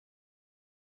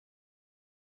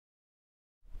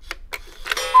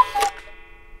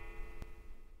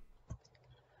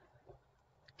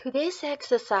Today's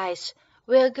exercise,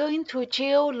 we are going to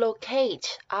geolocate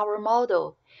our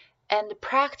model and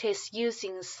practice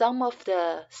using some of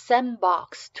the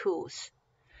sandbox tools.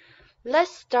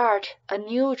 Let's start a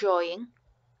new drawing.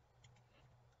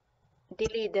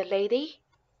 Delete the lady.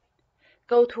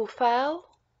 Go to File,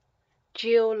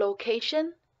 Geolocation,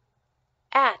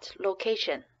 Add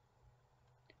Location.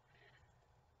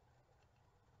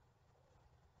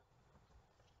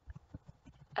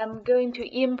 I'm going to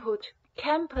input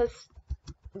Campus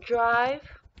Drive,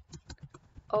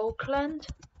 Oakland,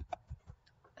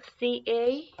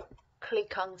 CA.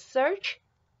 Click on Search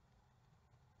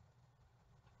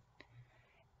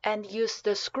and use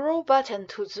the scroll button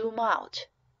to zoom out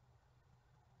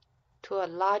to a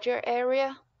larger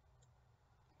area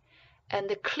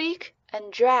and click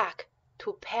and drag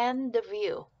to pan the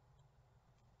view.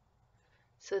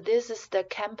 So this is the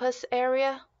campus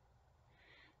area.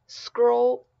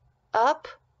 Scroll up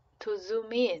to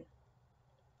zoom in.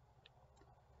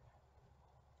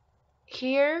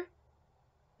 Here,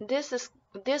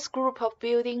 this group of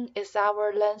building is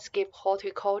our landscape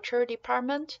horticulture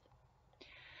department.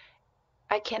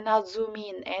 I cannot zoom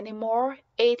in anymore.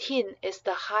 18 is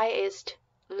the highest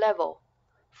level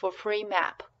for free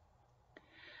map.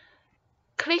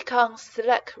 Click on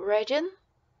Select Region.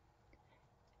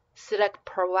 Select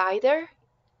Provider.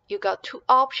 You got two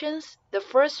options. The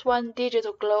first one,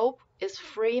 Digital Globe, is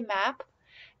free map,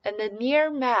 and the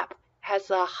Near map has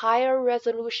a higher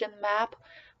resolution map,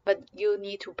 but you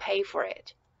need to pay for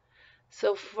it.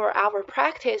 So for our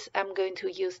practice, I'm going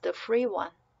to use the free one.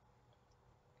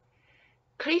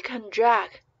 Click and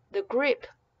drag the grip,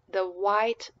 the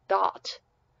white dot,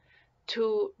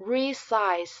 to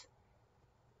resize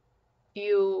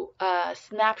your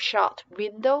snapshot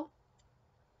window,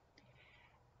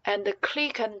 and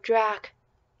click and drag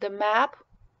the map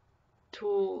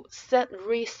to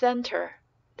recenter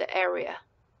the area.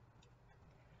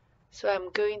 So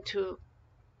I'm going to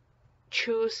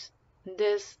choose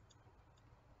this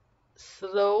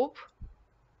slope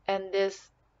and this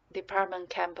department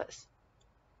campus.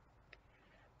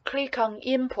 Click on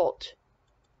Import.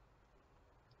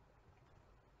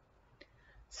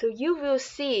 So you will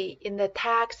see in the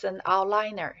text and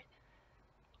outliner,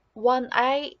 when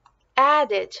I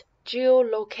added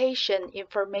geolocation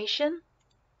information,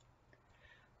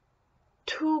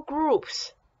 two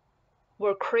groups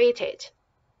were created.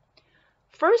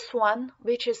 First one,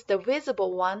 which is the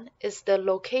visible one, is the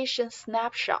location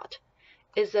snapshot.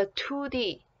 It's a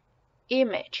 2D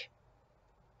image.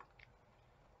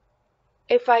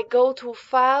 If I go to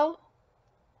File,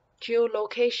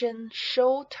 Geolocation,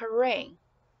 Show Terrain,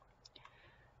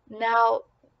 now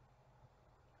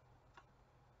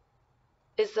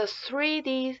it's a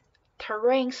 3D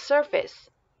terrain surface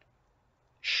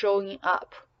showing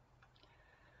up.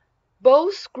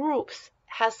 Both groups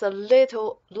has a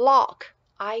little lock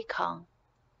icon.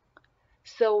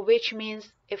 So which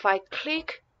means if I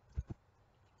click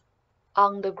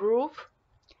on the group,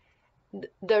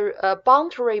 the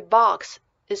boundary box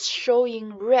is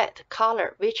showing red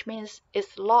color, which means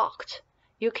it's locked.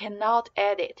 You cannot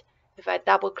edit. If I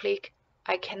double click,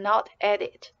 I cannot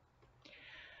edit.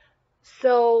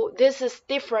 So this is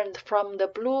different from the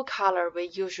blue color we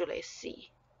usually see.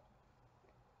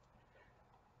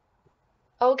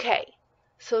 Okay,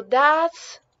 so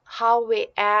that's how we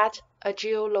add a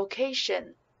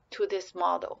geolocation to this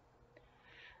model.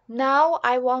 Now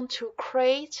I want to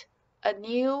create a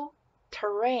new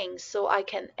terrain so I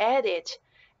can edit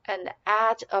and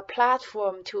add a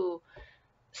platform to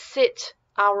sit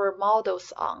our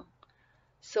models on.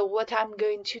 So what I'm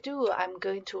going to do, I'm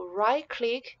going to right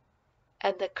click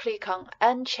and click on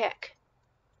Uncheck.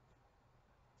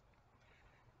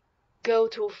 Go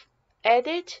to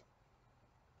Edit,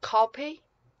 Copy,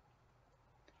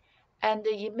 and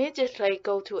immediately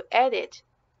go to Edit,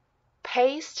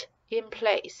 Paste in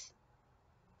Place.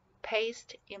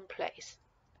 Paste in place.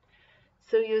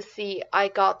 So you see I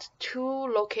got two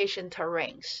location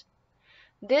terrains.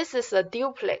 This is a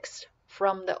duplex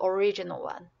from the original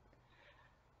one.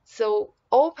 So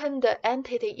open the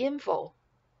entity info.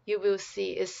 You will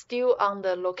see it's still on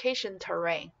the location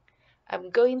terrain. I'm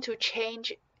going to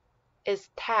change its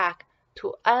tag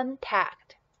to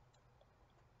untagged.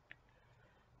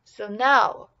 So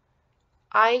now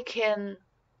I can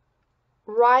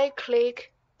right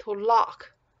click to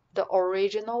lock the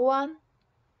original one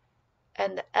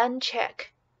and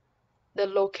uncheck the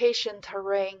location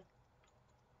terrain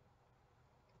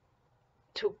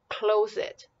to close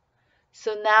it.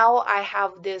 So now I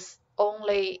have this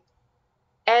only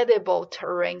edible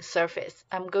terrain surface.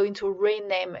 I'm going to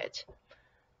rename it.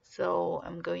 So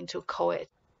I'm going to call it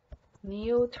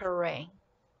New Terrain.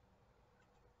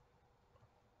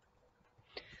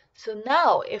 So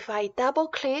now if I double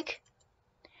click,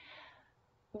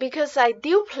 because I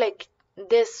duplicate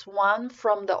this one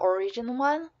from the original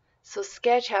one, so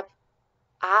SketchUp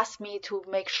asked me to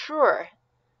make sure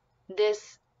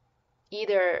this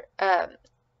either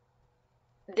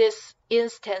this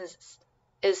instance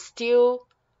is still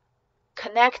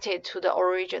connected to the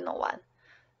original one.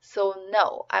 So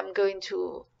no, I'm going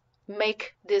to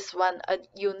make this one a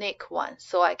unique one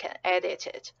so I can edit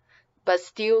it, but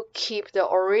still keep the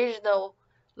original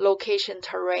location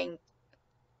terrain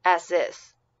as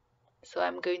is. So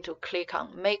I'm going to click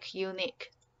on Make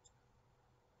Unique.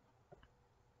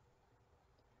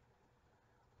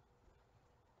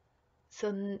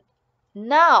 So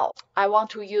now I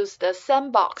want to use the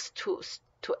sandbox tools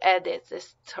to edit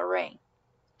this terrain.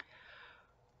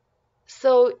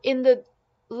 So in the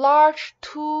large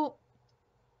toolbar,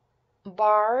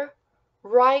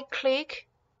 right click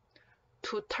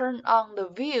to turn on the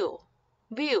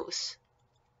views.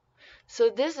 So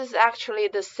this is actually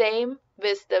the same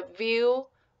with the view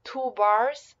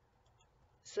toolbars.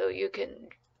 So you can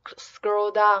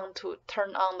scroll down to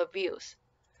turn on the views.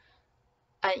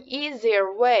 An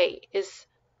easier way is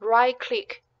right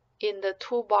click in the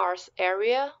toolbars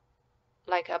area,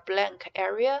 like a blank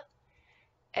area,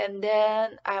 and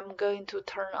then I'm going to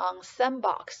turn on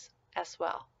sandbox as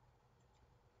well.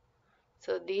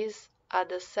 So these are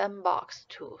the sandbox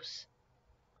tools.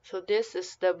 So this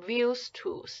is the views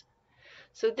tools.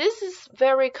 So this is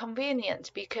very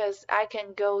convenient because I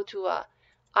can go to a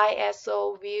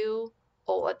ISO view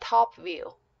or a top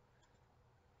view.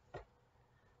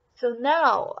 So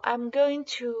now I'm going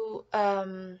to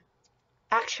I'm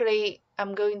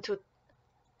going to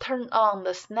turn on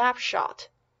the snapshot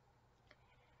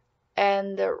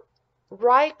and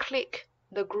right click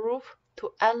the group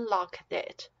to unlock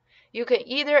it. You can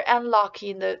either unlock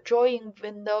in the drawing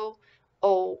window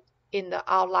or in the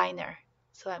outliner.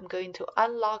 So I'm going to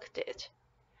unlock it.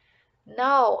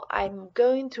 Now I'm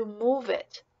going to move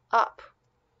it up.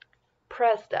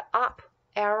 Press the up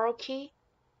arrow key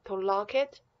to lock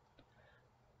it.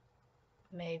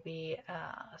 Maybe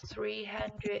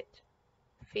 300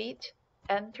 feet.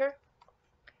 Enter.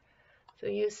 So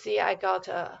you see I got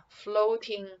a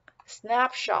floating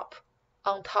snapshot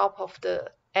on top of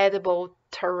the edible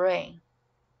terrain.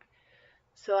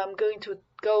 So I'm going to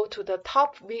go to the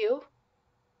top view.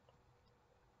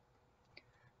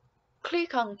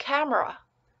 Click on camera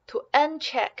to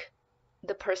uncheck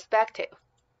the perspective.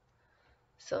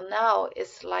 So now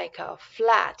it's like a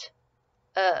flat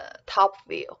top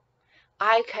view.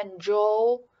 I can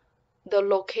draw the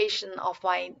location of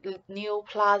my new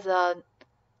plaza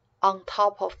on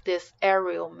top of this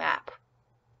aerial map.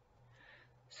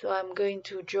 So I'm going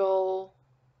to draw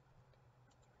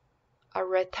a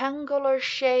rectangular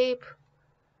shape,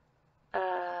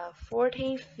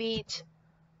 40 feet,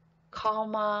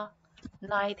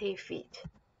 90 feet.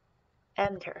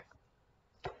 Enter.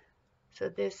 So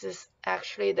this is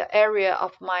actually the area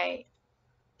of my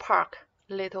park,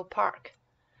 little park.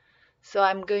 So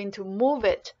I'm going to move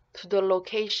it to the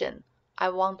location I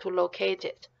want to locate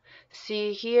it.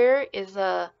 See, here is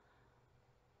a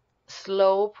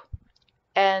slope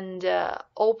and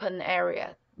open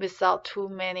area without too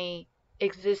many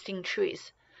existing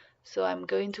trees. So I'm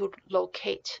going to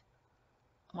locate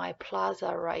my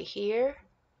plaza right here,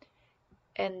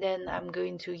 and then I'm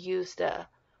going to use the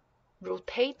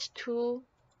rotate tool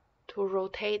to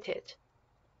rotate it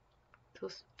to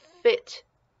fit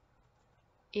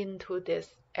into this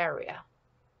area.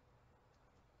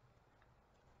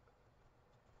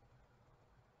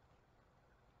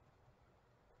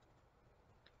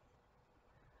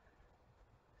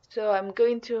 So I'm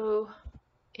going to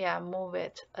move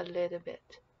it a little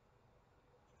bit.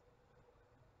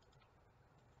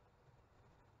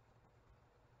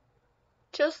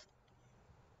 Just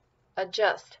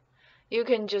adjust. You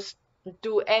can just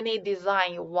do any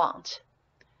design you want.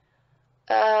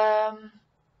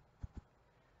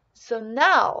 So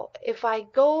now if I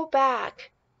go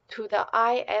back to the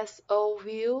ISO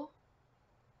view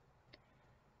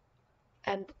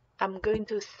and I'm going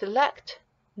to select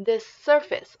this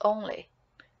surface only.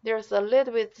 There's a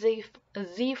little bit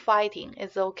Z fighting,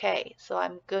 is okay. So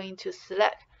I'm going to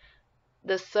select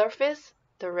the surface,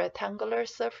 the rectangular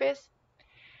surface,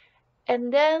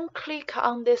 and then click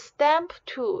on the stamp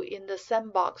tool in the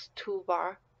sandbox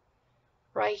toolbar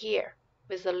right here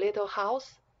with a little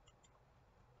house.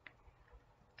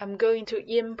 I'm going to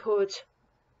input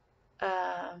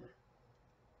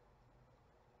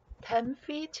 10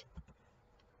 feet.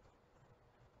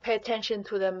 Pay attention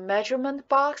to the measurement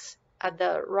box at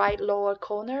the right lower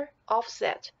corner,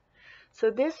 offset. So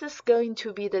this is going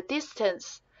to be the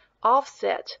distance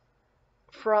offset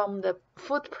from the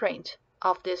footprint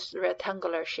of this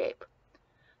rectangular shape.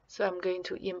 So I'm going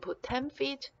to input 10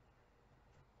 feet.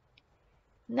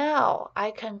 Now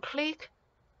I can click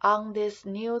on this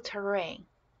new terrain.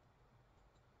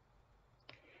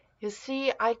 You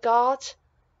see, I got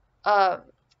a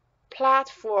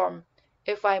platform.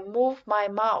 If I move my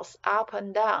mouse up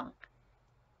and down,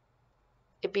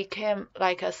 it became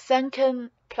like a sunken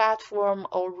platform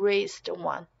or raised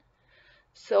one.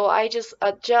 So I just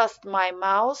adjust my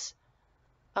mouse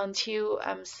until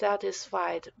I'm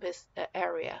satisfied with the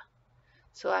area.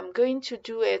 So I'm going to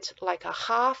do it like a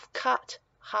half cut,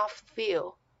 half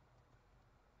fill.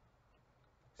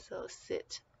 So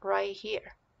sit right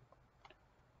here.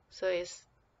 So it's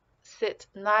sit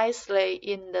nicely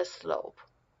in the slope.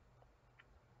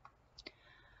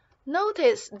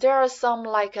 Notice there are some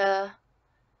like a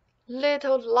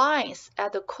little lines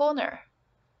at the corner.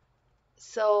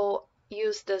 So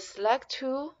use the select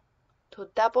tool to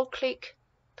double click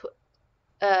to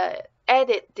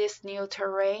edit this new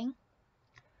terrain.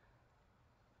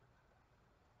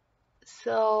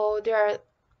 So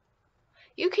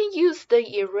you can use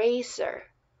the eraser,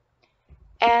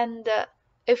 and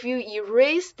if you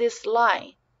erase this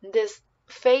line, this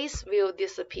face will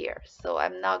disappear. So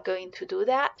I'm not going to do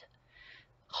that.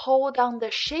 Hold down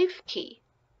the Shift key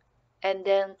and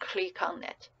then click on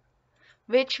it,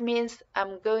 which means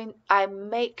I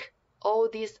make all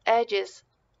these edges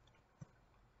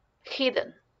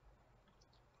hidden.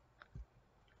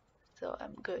 So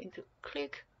I'm going to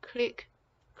click, click,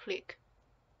 click.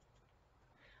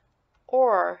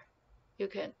 Or you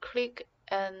can click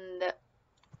and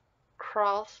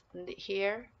cross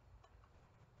here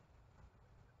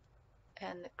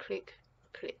and click,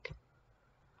 click.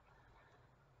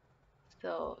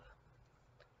 So,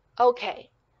 okay.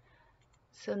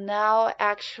 So now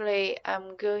actually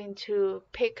I'm going to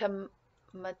pick a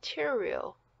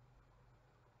material,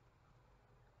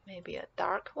 maybe a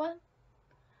dark one,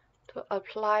 to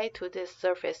apply to this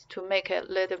surface to make it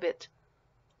a little bit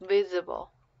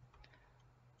visible.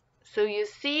 So you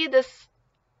see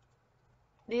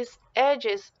these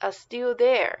edges are still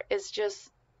there. It's just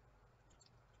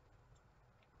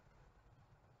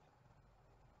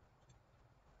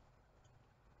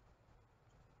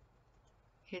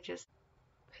you just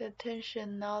pay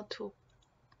attention not to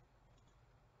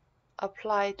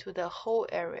apply to the whole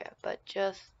area, but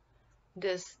just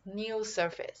this new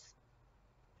surface.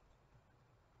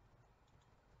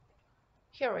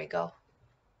 Here we go.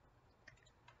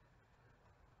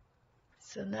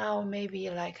 So now maybe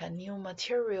like a new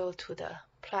material to the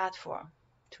platform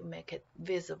to make it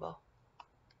visible.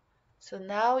 So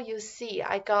now you see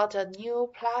I got a new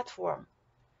platform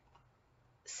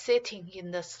sitting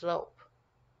in the slope.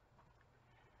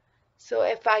 So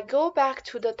if I go back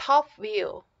to the top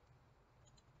view,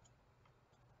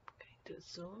 to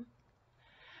zoom,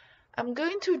 I'm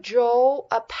going to draw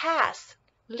a path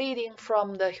leading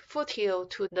from the foothill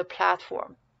to the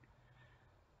platform.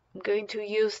 I'm going to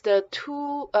use the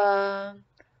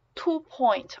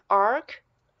two-point arc.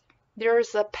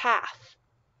 There's a path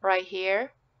right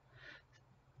here.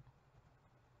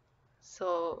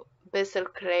 So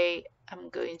basically, I'm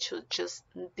going to just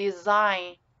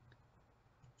design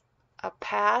a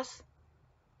path.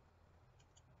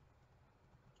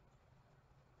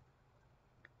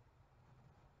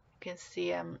 You can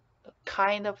see I'm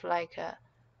kind of like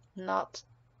not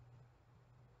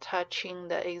touching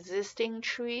the existing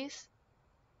trees.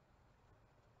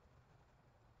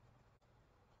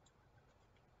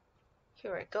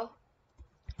 Here we go.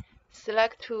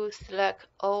 Select to select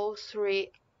all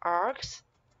three arcs.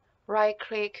 Right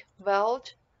click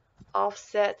weld,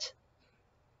 offset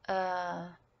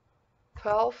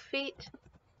 12 feet.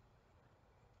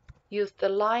 Use the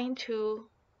line tool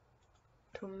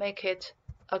to make it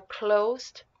a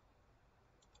closed.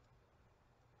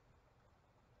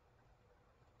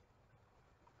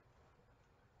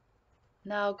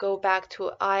 Now go back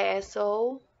to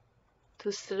ISO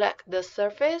to select the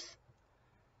surface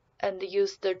and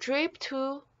use the drip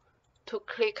tool to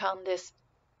click on this.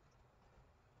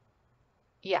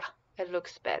 Yeah, it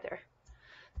looks better.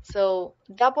 So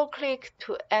double click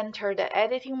to enter the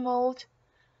editing mode.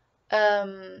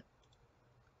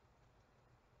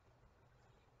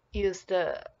 Use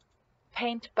the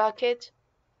paint bucket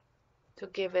to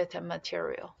give it a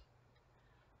material.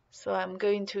 So I'm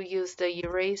going to use the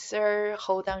eraser,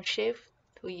 hold down Shift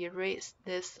to erase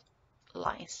these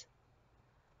lines.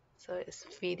 So it's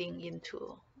feeding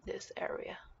into this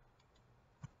area.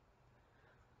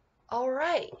 All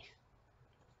right.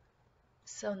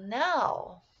 So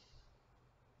now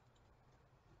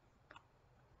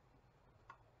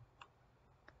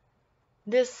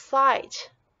this site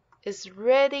is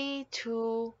ready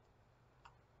to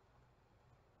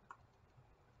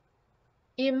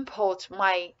import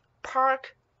my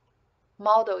park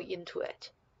model into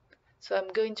it. So I'm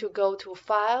going to go to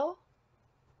File,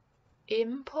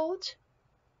 Import,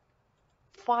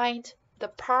 find the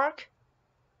park.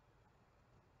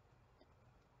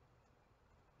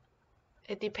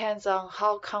 It depends on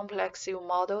how complex your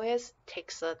model is.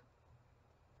 Takes a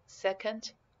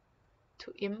second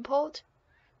to import.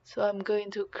 So I'm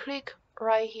going to click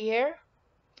right here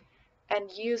and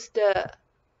use the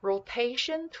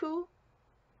rotation tool.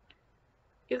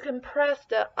 You can press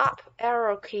the up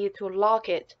arrow key to lock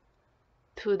it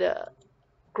to the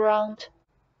ground,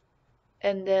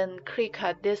 and then click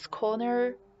at this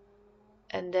corner,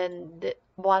 and then the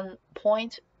 1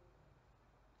 point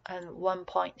and 1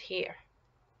 point here.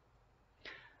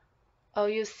 Oh,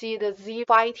 you see the Z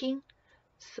fighting?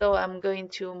 So I'm going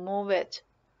to move it.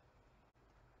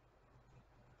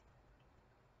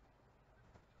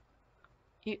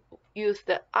 You use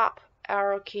the up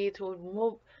arrow key to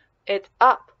move it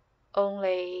up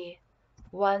only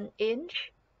 1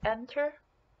 inch. Enter.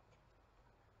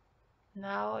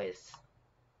 Now it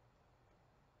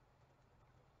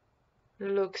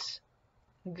looks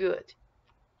good.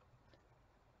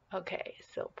 Okay,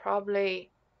 so probably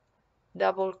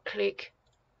double click.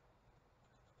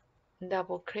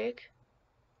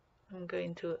 I'm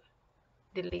going to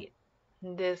delete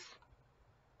this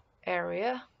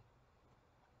area.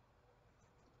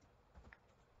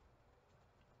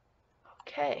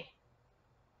 Okay.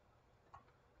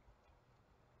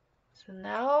 So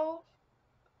now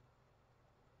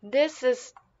this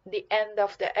is the end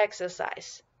of the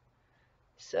exercise.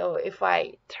 So if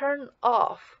I turn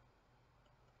off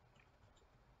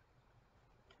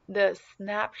the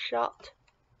snapshot,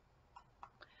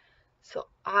 so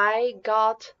I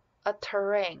got a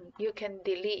terrain. You can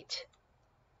delete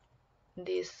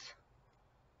this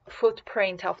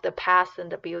footprint of the path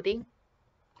and the building.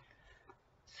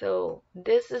 So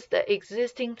this is the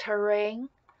existing terrain.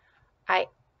 I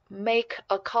make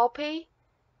a copy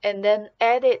and then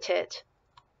edit it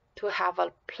to have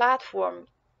a platform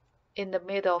in the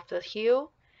middle of the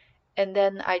hill, and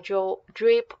then I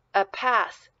drip a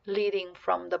path leading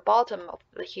from the bottom of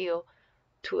the hill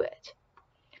to it.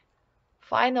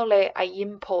 Finally, I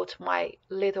import my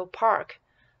little park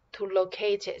to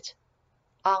locate it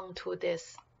onto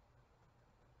this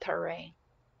terrain.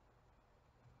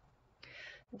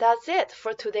 That's it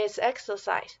for today's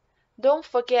exercise. Don't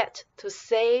forget to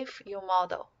save your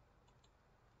model.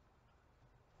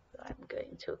 I'm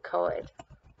going to call it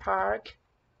Park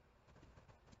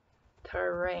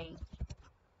Terrain.